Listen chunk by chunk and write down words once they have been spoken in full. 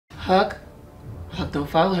Huck. Huck, don't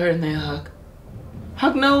follow her in there, Huck.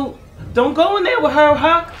 Huck, no. Don't go in there with her,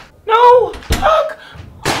 Huck. No, Huck.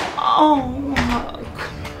 Oh, Huck.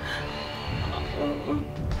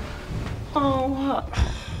 Oh, Huck.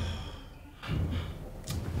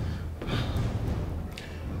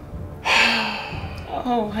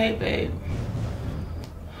 Oh, hey, babe.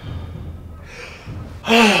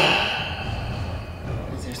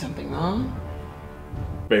 Is there something wrong?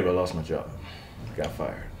 Babe, I lost my job. I got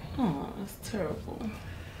fired. Oh, that's terrible.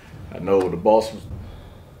 I know the boss was...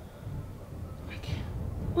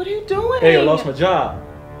 What are you doing? Hey, I lost my job.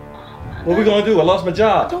 What we gonna do? I lost my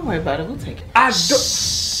job. Don't worry about it. We'll take it. Are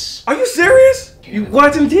you serious? You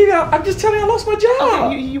watching TV? I'm just telling you I lost my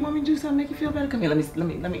job. Okay, you want me to do something to make you feel better? Come here. Let me.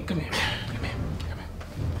 Come here. Come here.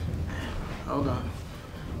 Hold on.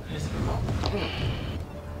 There's the remote.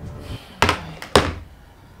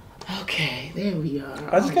 Okay, there we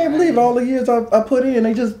are. I just can't believe all the years I put in.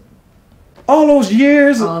 They just all those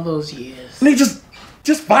years. All those years. And they just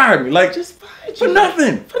fired me. Like Just fired you. for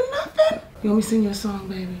nothing. For nothing. You want me to sing you a song,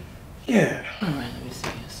 baby? Yeah. All right, let me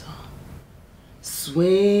sing you a song.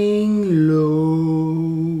 Swing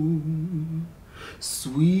low,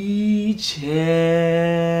 sweet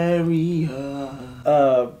chariot.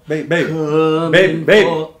 Babe.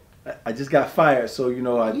 I just got fired, so you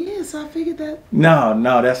know I. Yes, I figured that.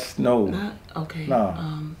 No, that's no. Not okay. No.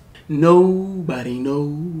 Nobody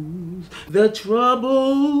knows the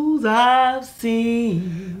troubles I've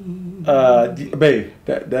seen. Babe,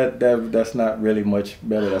 that's not really much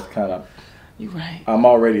better. That's kind of. You're right. I'm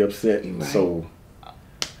already upset, You're right. so.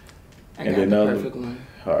 I got the perfect one.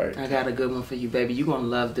 All right. I got a good one for you, baby. You're gonna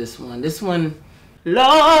love this one. This one,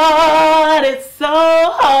 Lord, it's so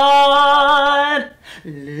hard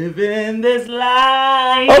living this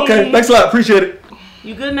life. Okay, thanks a lot. Appreciate it.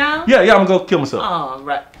 You good now? Yeah, I'm gonna go kill myself. All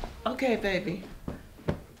right. Okay, baby.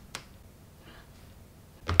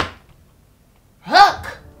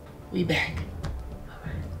 Huck, we back.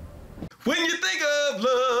 When you think of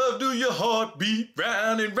love, do your heart beat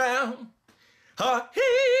round and round?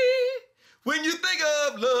 When you think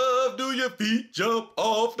of love, do your feet jump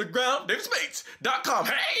off the ground? davidspates.com.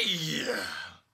 Hey!